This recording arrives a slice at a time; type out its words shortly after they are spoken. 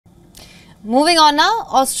Moving on now,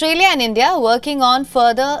 Australia and India are working on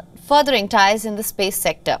furthering ties in the space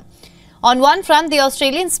sector. On one front, the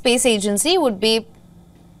Australian Space Agency would be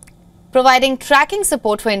providing tracking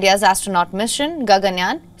support for India's astronaut mission,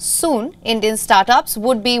 Gaganyaan. Soon, Indian startups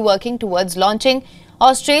would be working towards launching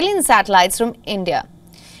Australian satellites from India.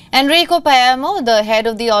 Enrico Palermo, the head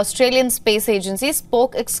of the Australian Space Agency,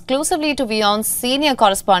 spoke exclusively to WION's senior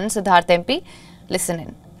correspondent Siddharth MP. Listen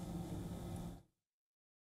in.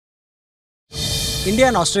 India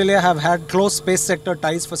and Australia have had close space sector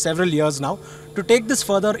ties for several years now. To take this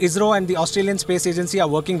further, ISRO and the Australian Space Agency are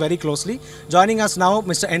working very closely. Joining us now,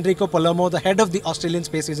 Mr. Enrico Palermo, the head of the Australian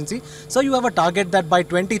Space Agency. So you have a target that by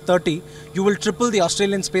 2030, you will triple the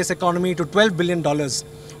Australian space economy to $12 billion.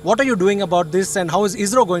 What are you doing about this, and how is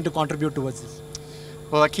ISRO going to contribute towards this?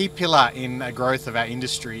 Well, a key pillar in the growth of our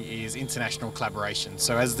industry is international collaboration.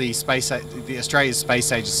 So as the Australia's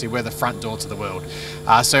Space Agency, we're the front door to the world.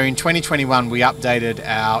 So in 2021, we updated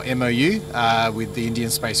our MOU with the Indian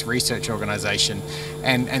Space Research Organisation.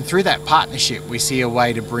 And through that partnership, we see a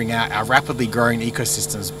way to bring out our rapidly growing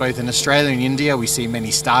ecosystems. Both in Australia and India, we see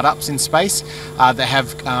many startups in space that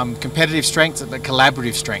have competitive strengths but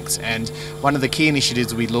collaborative strengths. And one of the key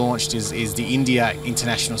initiatives we launched is the India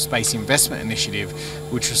International Space Investment Initiative,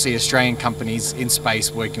 which will see Australian companies in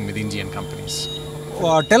space working with Indian companies.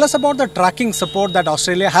 Tell us about the tracking support that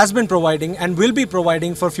Australia has been providing and will be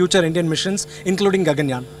providing for future Indian missions, including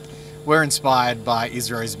Gaganyaan. We're inspired by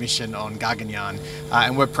ISRO's mission on Gaganyaan,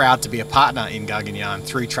 and we're proud to be a partner in Gaganyaan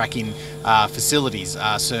through tracking facilities.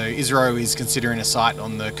 So ISRO is considering a site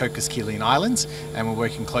on the Cocos-Keeling Islands, and we're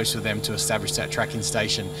working close with them to establish that tracking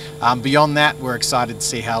station. Beyond that, we're excited to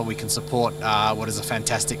see how we can support what is a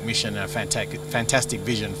fantastic mission and a fantastic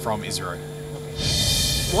vision from ISRO.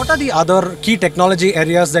 What are the other key technology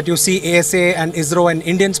areas that you see ASA and ISRO and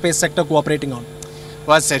Indian space sector cooperating on?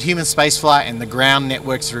 Well, as I said, human spaceflight and the ground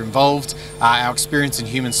networks are involved, our experience in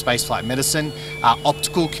human spaceflight medicine,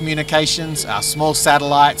 optical communications, small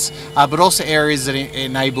satellites, but also areas that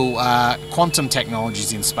enable quantum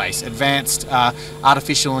technologies in space, advanced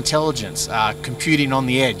artificial intelligence, computing on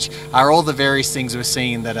the edge, are all the various things we're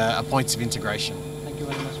seeing that are points of integration. Thank you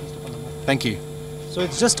very much, Mr. Palermo. Thank you. So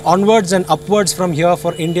it's just onwards and upwards from here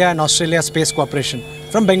for India and Australia space cooperation.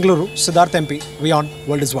 From Bengaluru, Siddharth MP, WION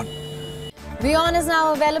World is One. WION is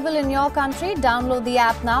now available in your country. Download the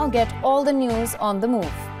app now. Get all the news on the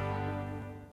move.